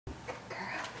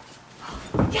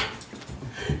Yeah.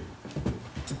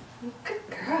 Good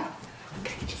girl.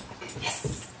 Good.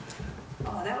 Yes.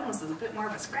 Oh, that one was a bit more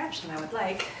of a scratch than I would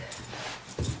like.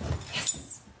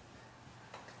 Yes.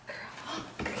 Good girl. Oh,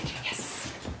 good.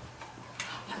 Yes.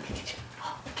 Oh, good.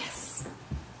 Oh, yes.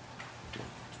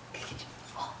 Good.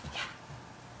 Oh, yeah.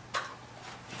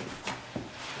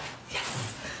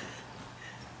 Yes.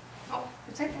 Oh,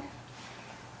 it's right there.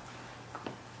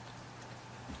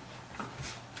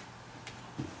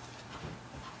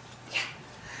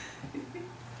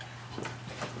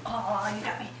 Oh, you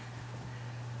got me.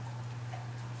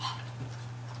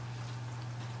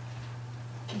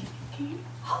 Can you?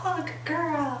 Oh, good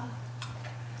girl.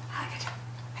 I got you.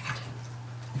 I got you.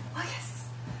 Oh, yes.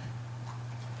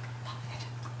 Oh, I got you.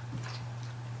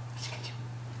 I got you.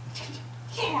 I got you.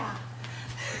 Yeah.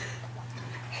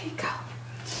 There you go.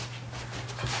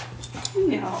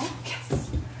 No. Yes.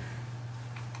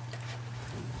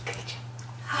 I got you.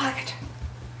 Oh, I got you.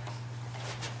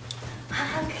 Oh,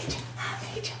 I got you. Oh,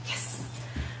 I got you. Yes.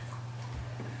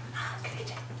 Oh, I got you.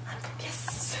 Yes.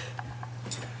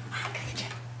 Oh, I got you.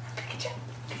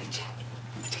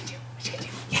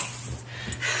 Yes.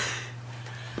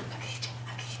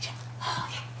 Oh,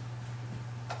 yeah.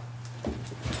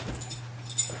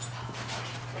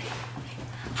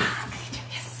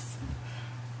 Yes.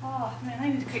 Oh, man, I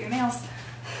need to cut your nails.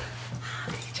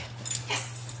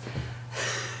 Yes.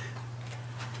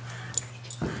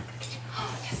 Oh,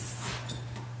 yes.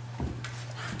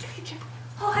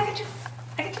 Oh, I got you.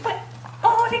 I got your butt.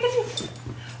 Oh, I got you.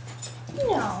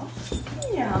 No.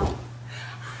 No.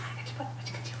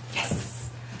 Yes.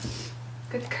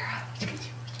 Good girl. What you gonna do?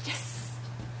 Yes.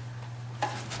 Oh,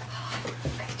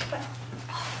 I get your butt.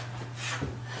 Oh.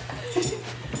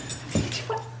 I get your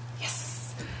butt.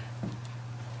 Yes.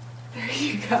 There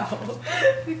you go.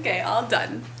 Okay, all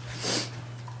done.